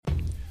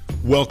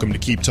Welcome to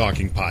Keep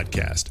Talking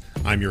Podcast.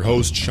 I'm your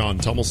host, Sean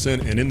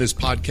Tummelson, and in this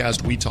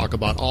podcast, we talk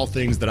about all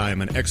things that I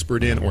am an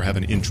expert in or have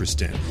an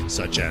interest in,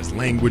 such as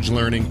language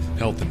learning,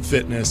 health and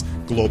fitness,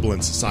 global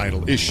and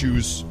societal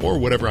issues, or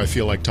whatever I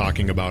feel like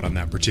talking about on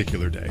that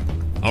particular day.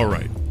 All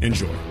right,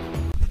 enjoy.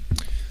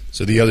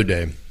 So the other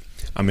day,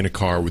 I'm in a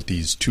car with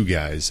these two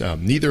guys.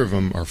 Neither of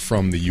them are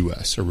from the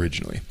U.S.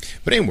 originally.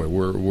 But anyway,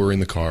 we're in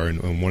the car,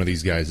 and one of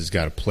these guys has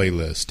got a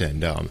playlist,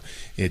 and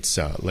it's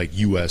like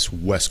U.S.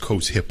 West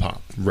Coast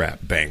hip-hop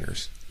rap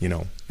bangers, you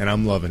know. And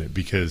I'm loving it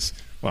because,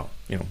 well,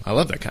 you know, I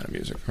love that kind of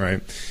music,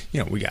 right?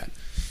 You know, we got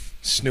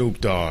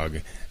Snoop Dogg,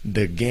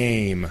 The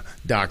Game,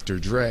 Dr.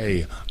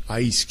 Dre,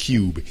 Ice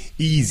Cube,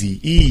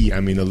 Eazy-E. I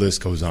mean, the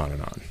list goes on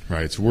and on,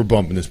 right? So we're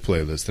bumping this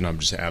playlist, and I'm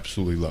just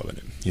absolutely loving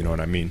it. You know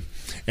what I mean?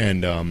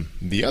 And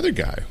the other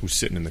guy who's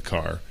sitting in the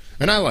car,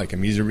 and I like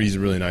him. He's a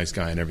really nice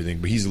guy and everything,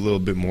 but he's a little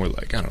bit more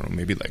like, I don't know,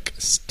 maybe like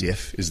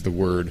stiff is the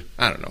word.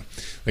 I don't know.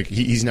 Like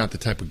he's not the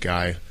type of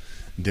guy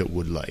that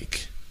would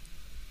like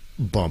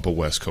bump a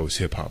West Coast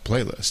hip hop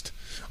playlist.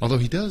 Although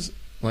he does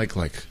like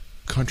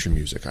country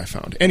music, I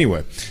found.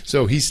 Anyway,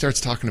 so he starts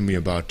talking to me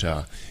about,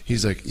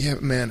 he's like, yeah,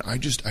 man, I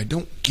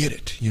don't get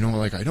it. You know,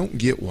 like I don't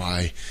get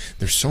why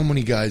there's so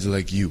many guys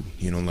like you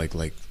know, like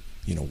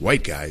you know,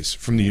 white guys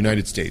from the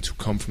United States who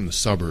come from the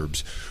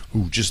suburbs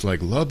who just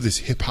like love this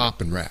hip hop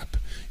and rap,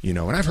 you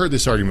know. And I've heard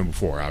this argument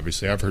before.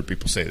 Obviously, I've heard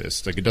people say this.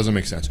 It's like, it doesn't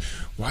make sense.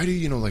 Why do,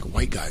 you know, like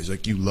white guys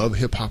like you love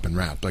hip hop and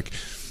rap? Like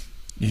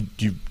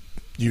you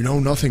know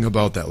nothing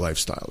about that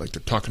lifestyle. Like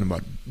they're talking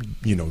about,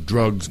 you know,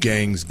 drugs,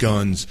 gangs,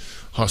 guns,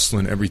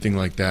 hustling, everything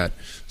like that.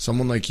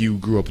 Someone like you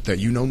grew up with that.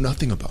 You know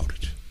nothing about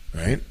it,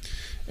 right?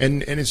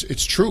 And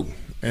it's true.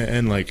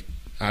 And like,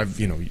 I've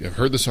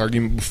heard this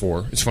argument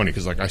before. It's funny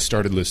because like I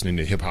started listening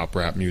to hip hop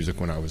rap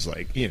music when I was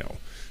like, you know,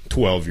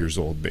 12 years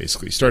old,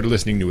 basically. Started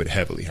listening to it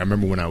heavily. I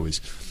remember when I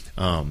was,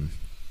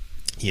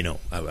 you know,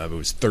 I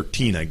was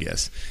 13, I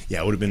guess.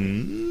 Yeah, it would have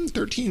been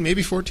 13,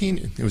 maybe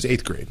 14. It was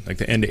 8th grade, like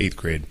the end of 8th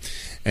grade.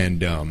 And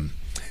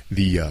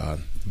the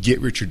Get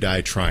Rich or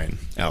Die Trying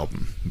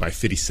album by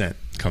 50 Cent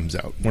comes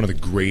out. One of the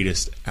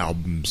greatest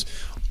albums.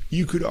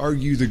 You could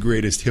argue the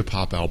greatest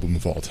hip-hop album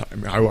of all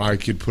time. I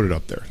could put it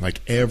up there. Like,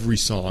 every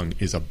song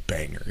is a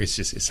banger.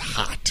 It's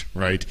hot,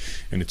 right?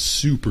 And it's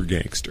super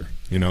gangster,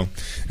 you know?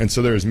 And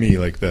so there's me,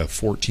 like the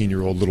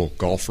 14-year-old little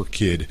golfer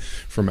kid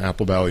from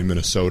Apple Valley,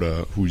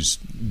 Minnesota, who's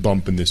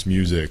bumping this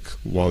music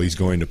while he's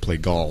going to play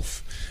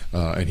golf,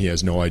 and he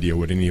has no idea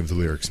what any of the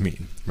lyrics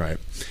mean, right?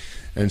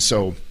 And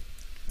so,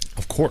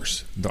 of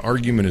course, the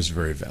argument is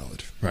very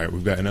valid, right?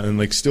 We've got, and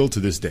like still to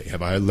this day,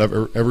 have I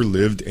ever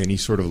lived any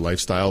sort of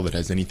lifestyle that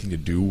has anything to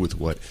do with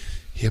what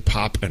hip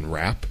hop and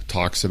rap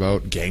talks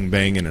about,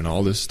 gangbanging and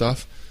all this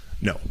stuff?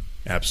 No,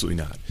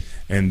 absolutely not.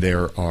 And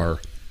there are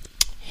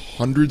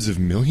hundreds of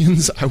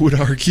millions, I would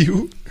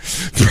argue,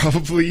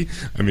 probably.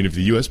 I mean, if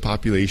the U.S.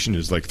 population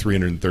is like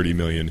 330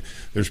 million,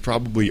 there's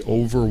probably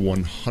over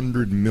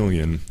 100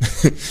 million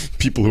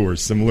people who are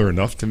similar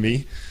enough to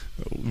me.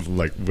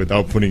 Like,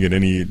 without putting it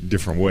any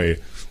different way,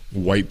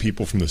 white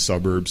people from the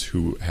suburbs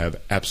who have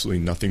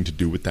absolutely nothing to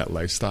do with that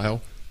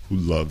lifestyle, who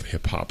love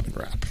hip-hop and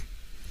rap.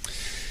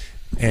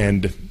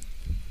 And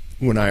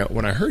when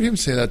I heard him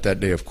say that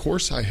day, of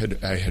course I had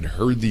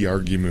heard the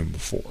argument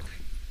before,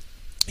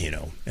 you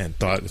know, and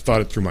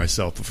thought it through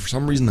myself. But for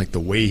some reason, like,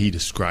 the way he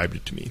described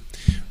it to me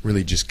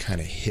really just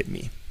kind of hit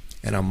me.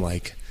 And I'm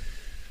like,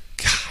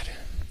 God,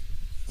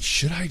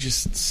 should I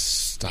just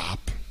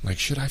stop? Like,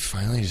 should I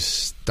finally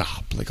just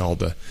stop, like, all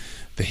the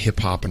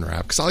hip-hop and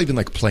rap? Because I'll even,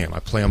 like, play them.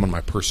 I play them on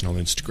my personal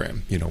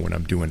Instagram, you know, when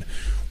I'm doing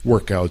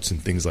workouts and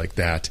things like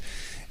that.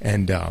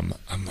 And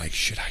I'm like,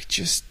 should I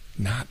just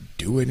not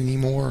do it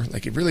anymore?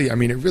 Like, it really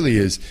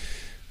is.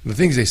 The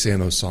things they say in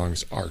those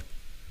songs are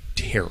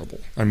terrible.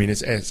 I mean,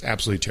 it's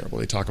absolutely terrible.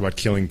 They talk about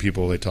killing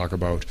people. They talk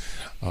about,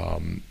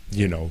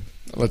 you know,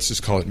 let's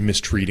just call it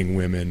mistreating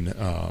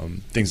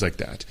women, things like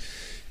that.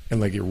 And,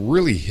 like, it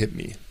really hit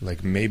me.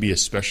 Like, maybe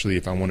especially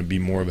if I want to be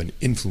more of an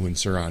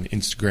influencer on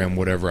Instagram,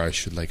 whatever, I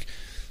should, like,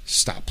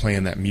 stop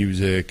playing that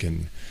music.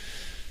 And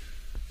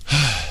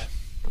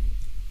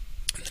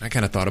I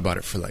kind of thought about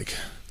it for, like,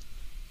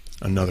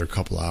 another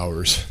couple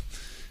hours.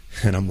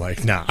 And I'm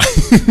like, nah,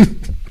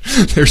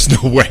 there's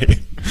no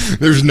way.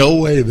 There's no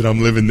way that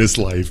I'm living this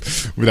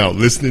life without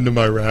listening to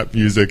my rap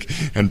music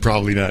and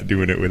probably not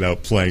doing it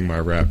without playing my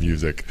rap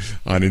music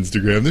on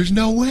Instagram. There's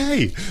no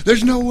way.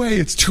 There's no way.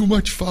 It's too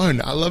much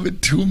fun. I love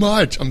it too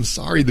much. I'm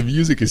sorry. The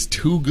music is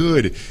too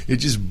good. It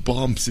just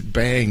bumps. It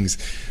bangs.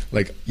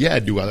 Like, yeah,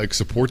 do I, like,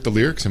 support the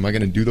lyrics? Am I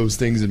going to do those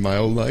things in my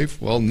own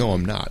life? Well, no,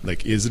 I'm not.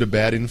 Like, is it a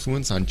bad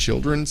influence on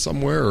children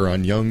somewhere or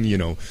on young, you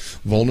know,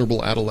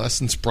 vulnerable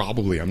adolescents?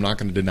 Probably. I'm not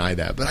going to deny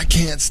that. But I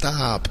can't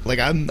stop. Like,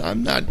 I'm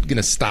not going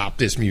to stop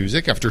this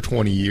music after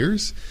 20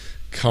 years.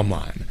 Come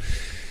on.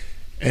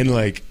 And,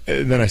 like,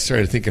 and then I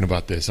started thinking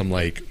about this. I'm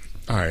like,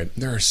 all right,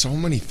 there are so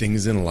many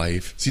things in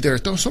life. See, there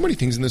are so many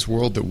things in this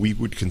world that we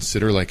would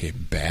consider like a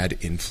bad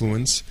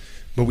influence,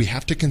 but we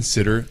have to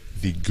consider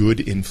the good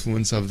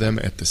influence of them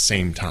at the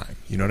same time.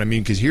 You know what I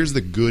mean? Because here's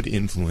the good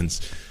influence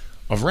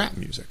of rap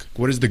music?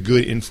 What is the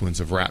good influence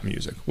of rap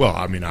music? Well,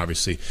 I mean,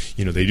 obviously,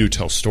 they do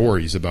tell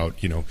stories about,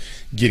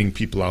 getting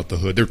people out the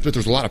hood.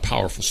 There's a lot of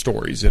powerful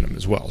stories in them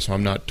as well. So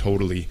I'm not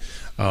totally,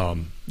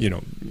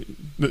 you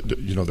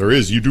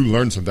do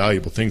learn some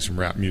valuable things from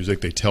rap music.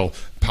 They tell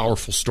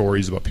powerful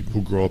stories about people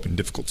who grow up in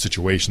difficult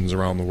situations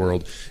around the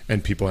world,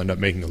 and people end up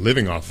making a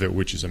living off of it,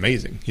 which is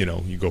amazing.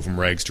 You go from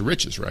rags to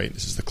riches, right?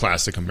 This is the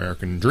classic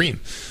American dream.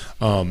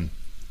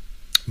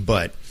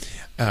 But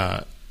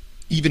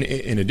even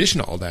in addition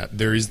to all that,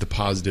 there is the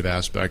positive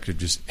aspect of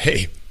just,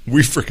 hey,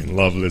 we freaking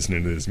love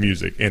listening to this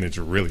music, and it's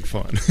really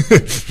fun.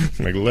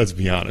 Like, let's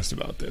be honest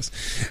about this.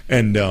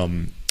 And,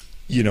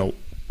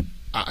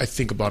 I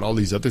think about all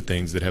these other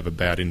things that have a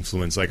bad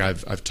influence. Like,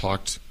 I've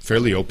talked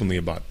fairly openly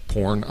about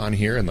porn on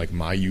here, and like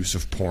my use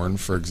of porn,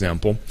 for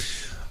example.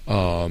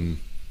 I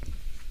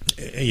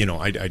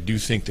do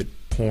think that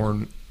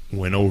porn,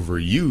 when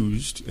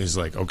overused, is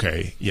like,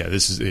 okay, yeah,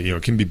 this is,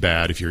 it can be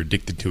bad. If you're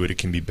addicted to it, it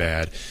can be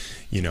bad.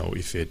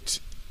 If it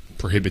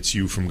prohibits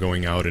you from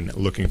going out and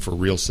looking for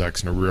real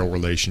sex in a real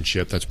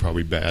relationship, that's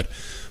probably bad.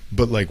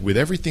 But like with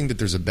everything that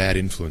there's a bad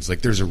influence,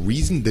 like there's a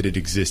reason that it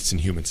exists in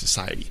human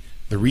society.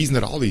 The reason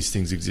that all these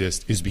things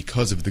exist is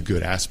because of the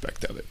good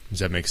aspect of it. Does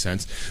that make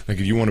sense? Like,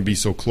 if you want to be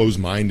so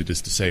close-minded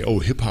as to say, oh,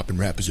 hip-hop and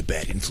rap is a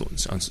bad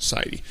influence on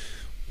society,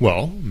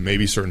 well,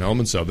 maybe certain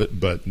elements of it,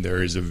 but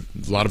there is a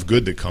lot of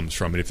good that comes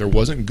from it. If there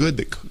wasn't good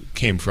that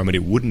came from it,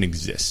 it wouldn't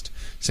exist.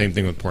 Same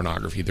thing with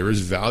pornography. There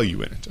is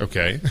value in it,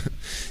 okay?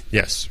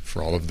 Yes,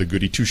 for all of the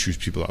goody two-shoes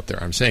people out there,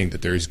 I'm saying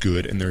that there is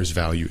good and there is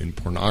value in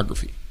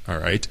pornography, all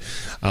right?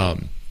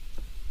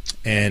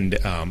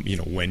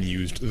 When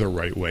used the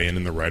right way and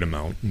in the right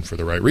amount and for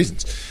the right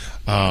reasons.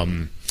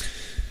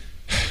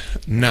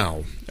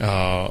 Now,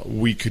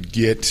 we could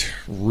get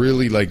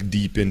really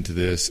deep into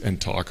this and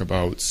talk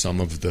about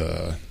some of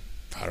the,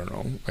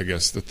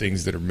 the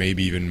things that are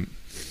maybe even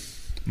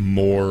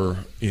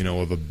more,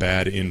 of a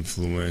bad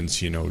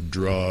influence,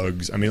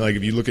 drugs. I mean,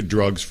 if you look at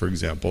drugs, for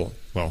example,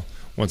 well,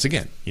 once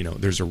again,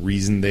 there's a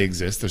reason they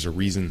exist. There's a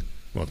reason,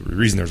 the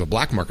reason there's a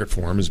black market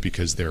for them is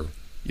because they're,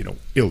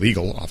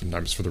 illegal,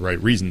 oftentimes for the right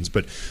reasons,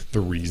 but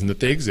the reason that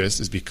they exist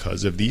is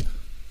because of the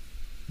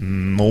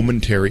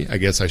momentary, I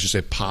guess I should say,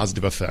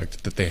 positive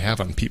effect that they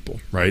have on people,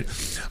 right?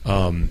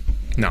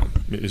 Now,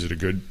 is it a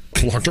good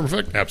long-term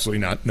effect? Absolutely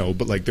not. No,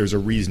 but there's a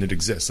reason it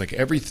exists. Like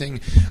everything,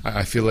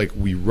 I feel like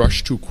we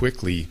rush too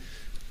quickly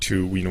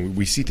to,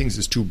 we see things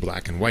as too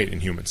black and white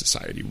in human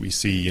society. We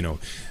see,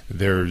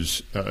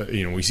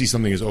 we see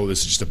something as, oh,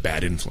 this is just a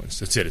bad influence.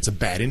 That's it. It's a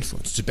bad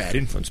influence. It's a bad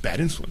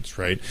influence,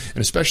 right?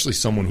 And especially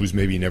someone who's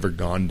maybe never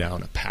gone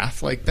down a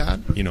path like that,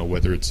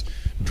 whether it's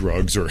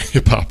drugs or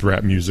hip-hop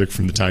rap music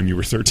from the time you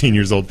were 13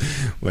 years old,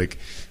 like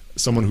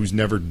someone who's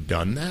never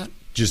done that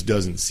just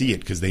doesn't see it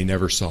because they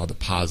never saw the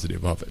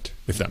positive of it,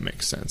 if that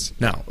makes sense.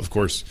 Now, of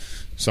course,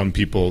 some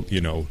people,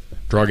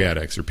 drug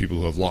addicts or people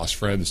who have lost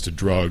friends to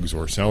drugs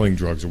or selling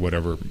drugs or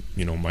whatever,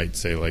 might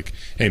say like,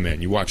 hey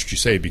man, you watch what you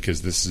say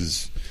because this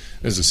is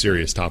a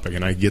serious topic,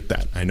 and I get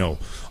that. I know.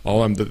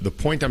 The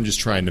point I'm just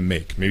trying to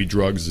make, maybe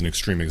drugs is an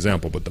extreme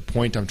example, but the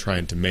point I'm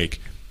trying to make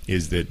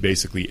is that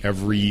basically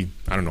every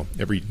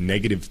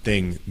negative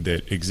thing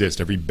that exists,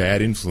 every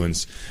bad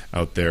influence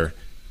out there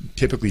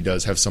typically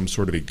does have some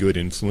sort of a good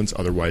influence,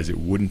 otherwise it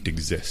wouldn't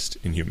exist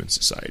in human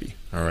society.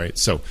 All right,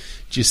 so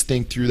just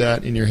think through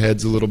that in your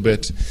heads a little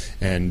bit,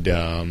 and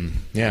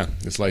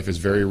this life is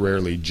very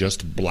rarely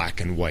just black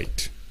and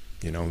white.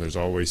 There's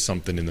always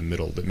something in the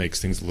middle that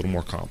makes things a little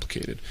more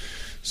complicated.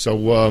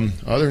 So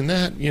other than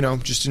that,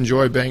 just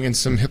enjoy banging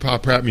some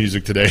hip-hop rap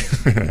music today.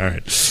 All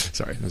right,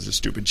 sorry, that was a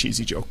stupid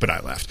cheesy joke, but I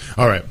laughed.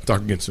 All right,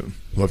 talk again soon.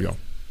 Love y'all.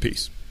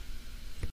 Peace.